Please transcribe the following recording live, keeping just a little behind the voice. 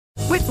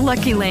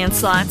Lucky Land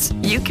Slots,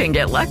 you can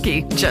get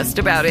lucky just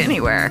about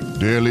anywhere.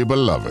 Dearly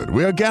beloved,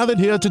 we are gathered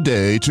here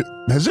today to...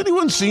 Has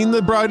anyone seen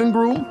the bride and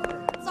groom?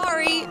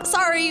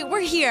 Sorry, we're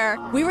here.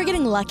 We were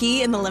getting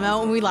lucky in the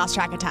limo and we lost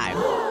track of time.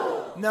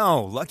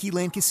 No, Lucky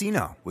Land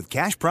Casino, with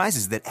cash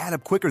prizes that add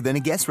up quicker than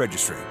a guest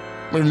registry.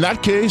 In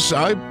that case,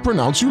 I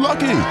pronounce you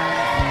lucky.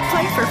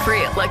 Play for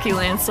free at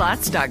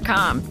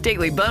LuckyLandSlots.com.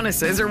 Daily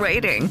bonuses are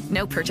waiting.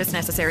 No purchase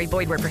necessary.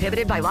 Void where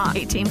prohibited by law.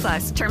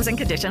 18+. Terms and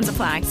conditions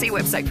apply. See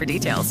website for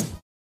details.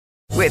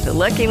 With the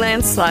Lucky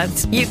Land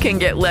Slots, you can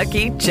get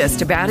lucky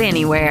just about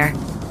anywhere.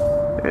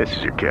 This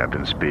is your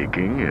captain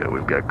speaking.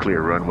 We've got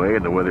clear runway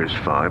and the weather's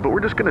fine, but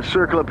we're just going to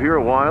circle up here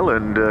a while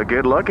and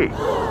get lucky.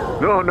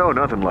 No,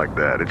 nothing like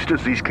that. It's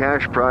just these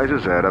cash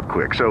prizes add up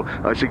quick. So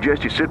I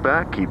suggest you sit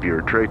back, keep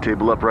your tray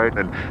table upright,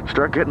 and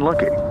start getting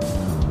lucky.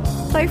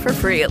 Play for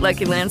free at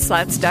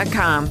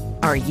LuckyLandSlots.com.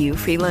 Are you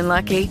feeling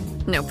lucky?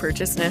 No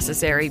purchase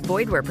necessary.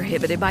 Void where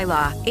prohibited by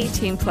law.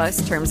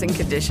 18+. Terms and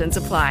conditions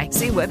apply.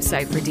 See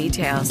website for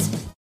details.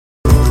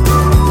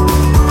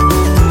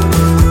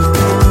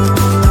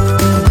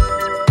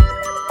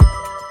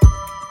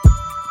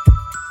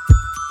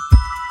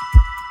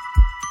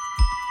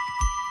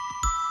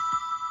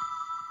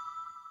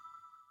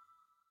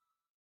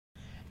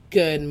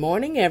 Good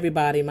morning,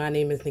 everybody. My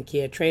name is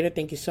NKJV.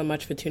 Thank you so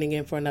much for tuning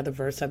in for another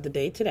verse of the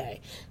day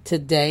today.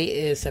 Today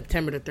is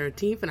September the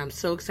 13th, and I'm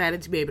so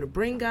excited to be able to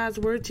bring God's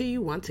word to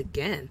you once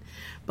again.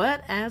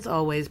 But as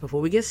always, before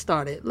we get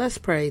started, let's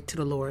pray to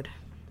the Lord.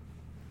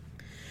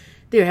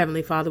 Dear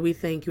Heavenly Father, we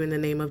thank you in the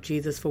name of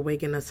Jesus for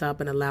waking us up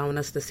and allowing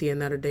us to see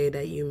another day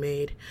that you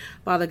made.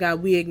 Father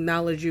God, we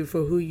acknowledge you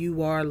for who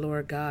you are,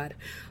 Lord God.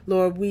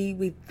 Lord,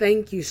 we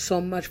thank you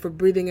so much for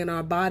breathing in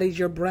our bodies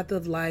your breath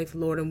of life,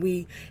 Lord, and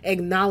we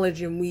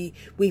acknowledge and we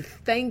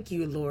thank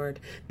you, Lord,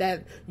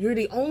 that you're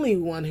the only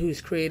one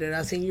who's created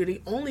us and you're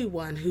the only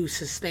one who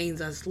sustains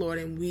us, Lord,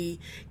 and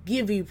we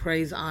give you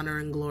praise, honor,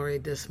 and glory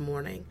this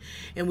morning.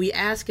 And we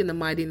ask in the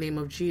mighty name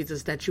of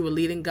Jesus that you will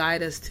lead and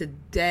guide us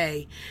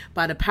today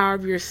by the power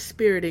of your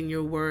spirit in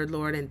your word,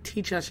 Lord, and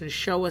teach us and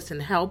show us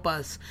and help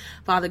us,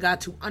 Father God,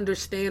 to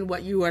understand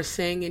what you are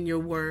saying in your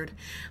word.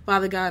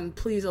 Father God, and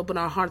please open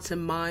our hearts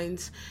and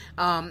minds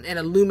and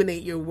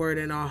illuminate your word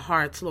in our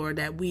hearts, Lord,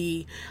 that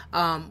we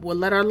will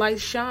let our light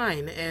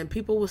shine and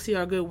people will see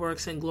our good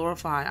works and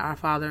glorify our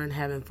Father in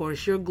heaven. For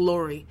it's your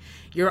glory,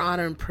 your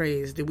honor, and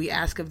praise do we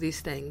ask of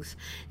these things.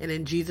 And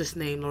in Jesus'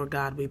 name, Lord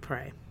God, we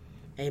pray.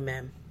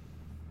 Amen.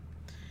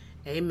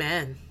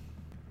 Amen.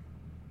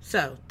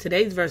 So,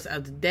 today's verse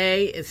of the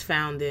day is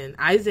found in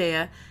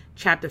Isaiah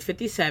chapter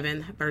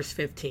 57, verse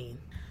 15.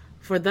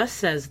 For thus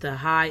says the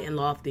high and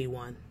lofty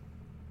one,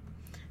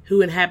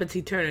 who inhabits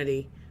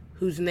eternity,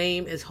 whose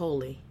name is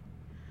holy.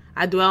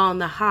 I dwell in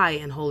the high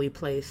and holy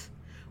place,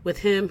 with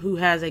him who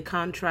has a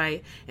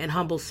contrite and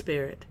humble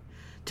spirit,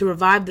 to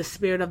revive the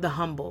spirit of the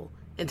humble,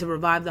 and to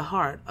revive the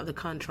heart of the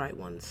contrite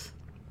ones.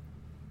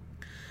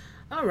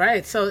 All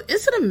right, so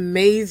it's an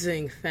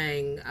amazing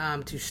thing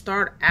to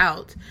start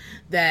out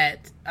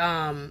that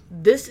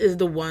this is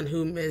the one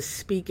who is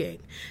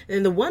speaking.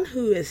 And the one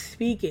who is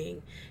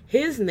speaking,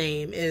 his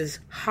name is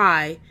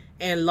High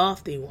and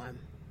Lofty One.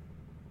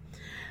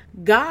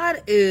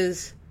 God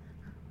is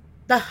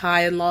the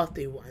high and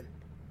lofty one.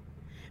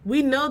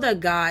 We know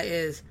that God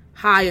is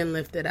high and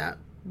lifted up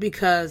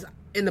because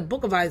in the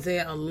book of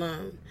Isaiah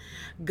alone,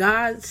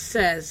 God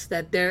says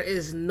that there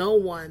is no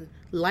one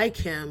like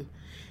him.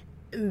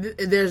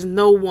 There's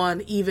no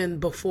one even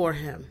before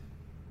him.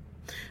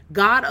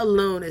 God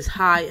alone is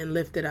high and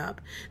lifted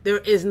up. There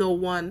is no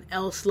one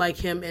else like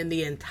him in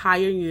the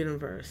entire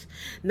universe,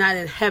 not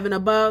in heaven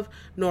above,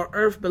 nor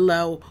earth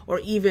below, or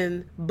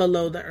even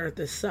below the earth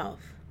itself.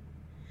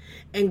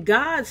 And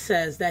God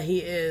says that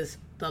he is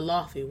the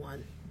lofty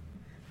one.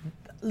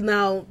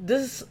 Now,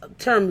 this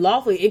term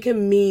lofty, it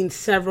can mean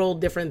several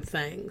different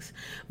things,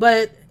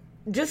 but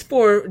just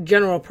for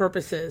general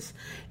purposes,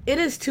 it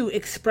is to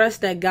express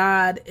that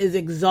God is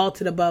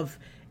exalted above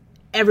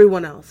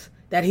everyone else,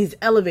 that he's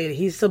elevated,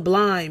 he's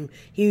sublime,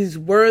 he's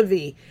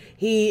worthy,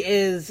 he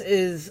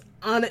is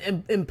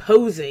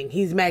unimposing,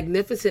 he's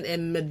magnificent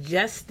and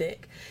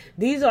majestic.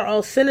 These are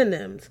all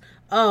synonyms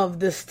of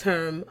this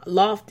term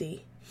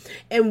lofty.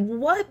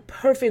 And what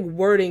perfect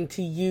wording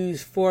to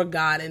use for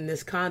God in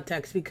this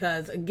context,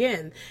 because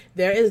again,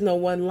 there is no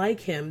one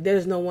like him.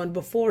 There's no one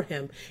before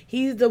him.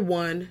 He's the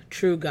one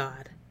true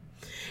God.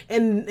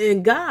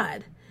 And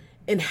God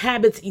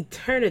inhabits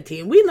eternity.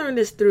 And we learn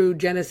this through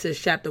Genesis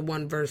chapter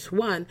 1, verse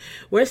 1,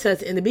 where it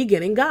says, in the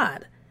beginning,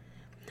 God.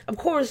 Of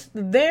course,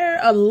 there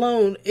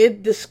alone,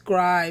 it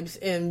describes,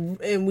 and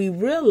we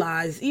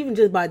realize, even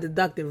just by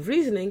deductive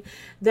reasoning,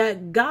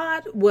 that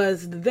God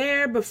was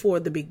there before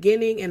the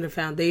beginning and the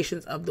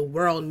foundations of the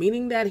world,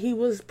 meaning that he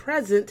was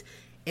present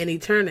in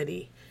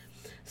eternity.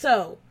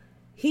 So,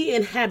 he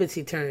inhabits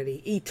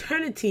eternity.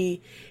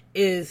 Eternity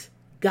is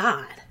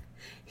God.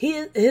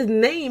 His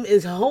name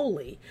is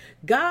holy.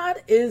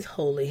 God is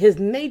holy. His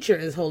nature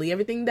is holy.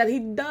 Everything that he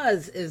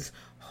does is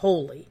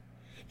holy.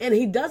 And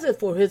he does it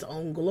for his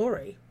own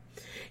glory.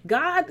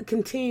 God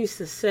continues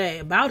to say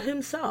about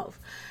himself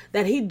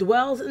that he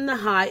dwells in the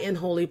high and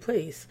holy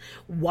place.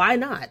 Why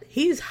not?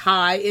 He's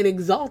high and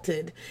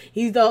exalted.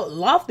 He's the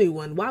lofty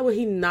one. Why would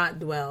he not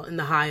dwell in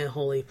the high and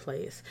holy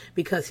place?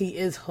 Because he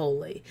is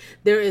holy.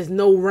 There is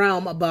no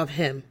realm above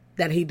him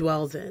that he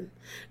dwells in.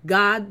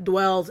 God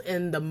dwells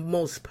in the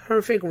most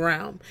perfect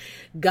realm.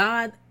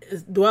 God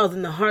dwells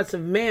in the hearts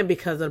of man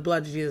because of the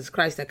blood of Jesus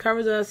Christ that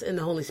covers us and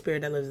the Holy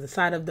Spirit that lives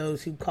inside of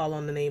those who call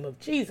on the name of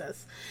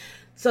Jesus.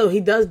 So he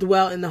does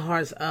dwell in the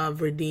hearts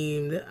of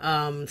redeemed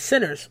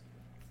sinners.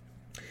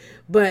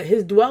 But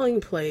his dwelling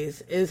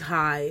place is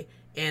high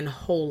and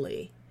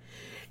holy.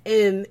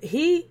 And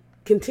he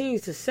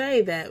continues to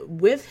say that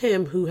with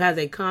him who has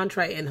a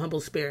contrite and humble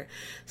spirit.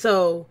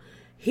 So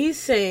he's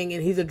saying,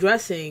 and he's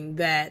addressing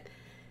that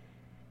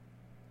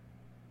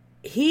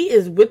he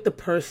is with the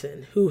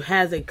person who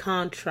has a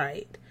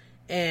contrite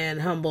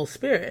and humble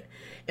spirit.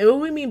 And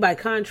what we mean by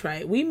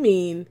contrite, we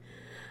mean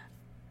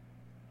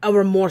a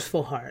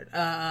remorseful heart,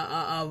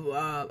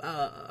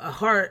 a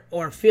heart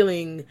or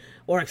feeling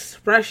or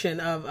expression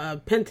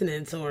of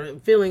penitence or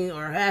feeling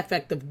or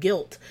affect of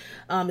guilt.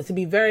 Is to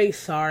be very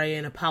sorry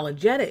and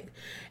apologetic.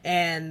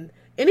 And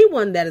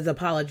anyone that is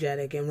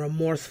apologetic and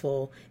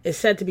remorseful is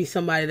said to be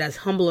somebody that's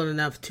humble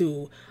enough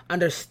to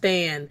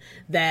understand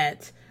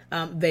that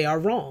they are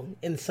wrong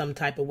in some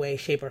type of way,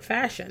 shape, or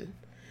fashion.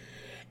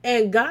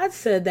 And God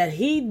said that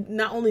he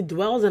not only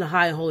dwells in a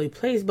high and holy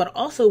place, but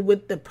also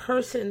with the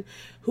person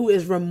who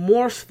is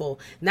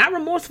remorseful. Not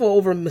remorseful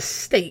over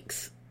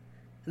mistakes.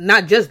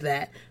 Not just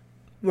that.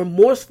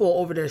 Remorseful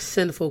over their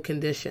sinful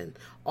condition.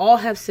 All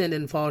have sinned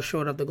and fall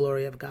short of the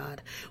glory of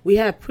God. We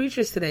have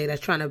preachers today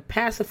that's trying to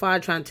pacify,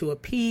 trying to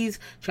appease,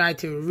 trying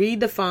to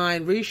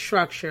redefine,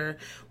 restructure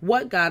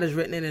what God has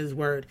written in his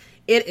word.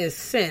 It is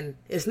sin.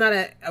 It's not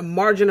a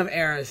margin of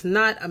error. It's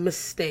not a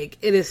mistake.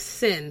 It is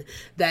sin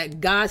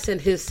that God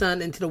sent his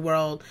son into the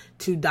world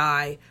to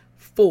die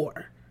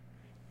for.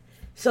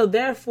 So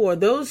therefore,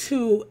 those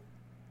who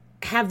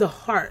have the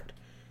heart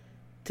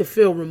to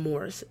feel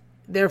remorse,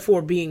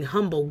 therefore being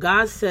humble,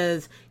 God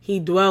says he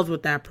dwells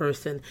with that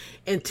person.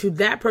 And to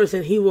that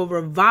person, he will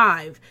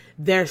revive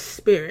their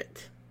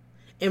spirit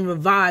and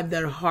revive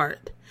their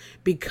heart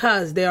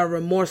because they are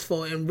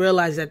remorseful and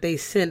realize that they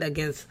sinned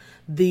against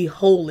the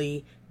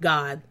holy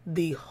God,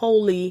 the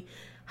holy,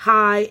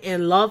 high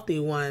and lofty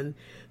one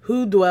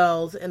who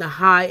dwells in a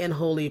high and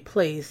holy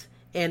place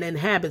and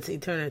inhabits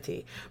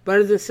eternity.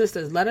 Brothers and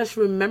sisters, let us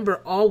remember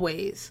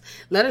always.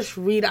 Let us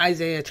read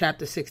Isaiah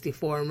chapter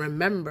 64 and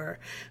remember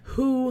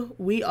who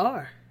we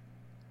are.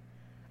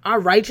 Our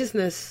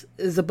righteousness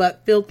is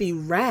but filthy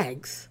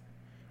rags.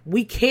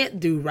 We can't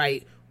do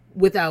right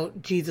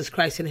without Jesus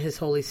Christ and his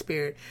Holy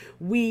Spirit.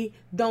 We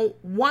don't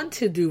want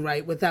to do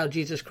right without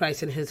Jesus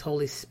Christ and his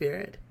Holy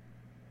Spirit.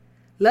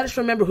 Let us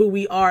remember who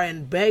we are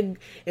and beg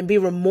and be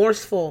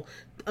remorseful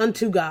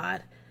unto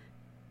God.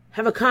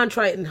 Have a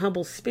contrite and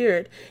humble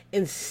spirit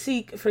and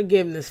seek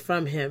forgiveness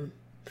from him.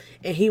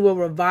 And he will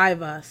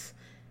revive us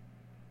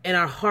in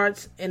our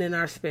hearts and in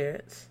our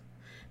spirits.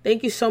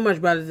 Thank you so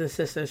much, brothers and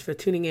sisters, for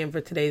tuning in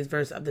for today's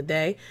verse of the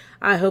day.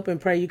 I hope and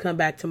pray you come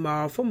back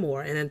tomorrow for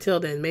more. And until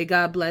then, may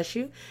God bless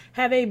you.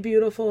 Have a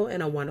beautiful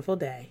and a wonderful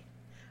day.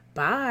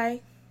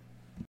 Bye.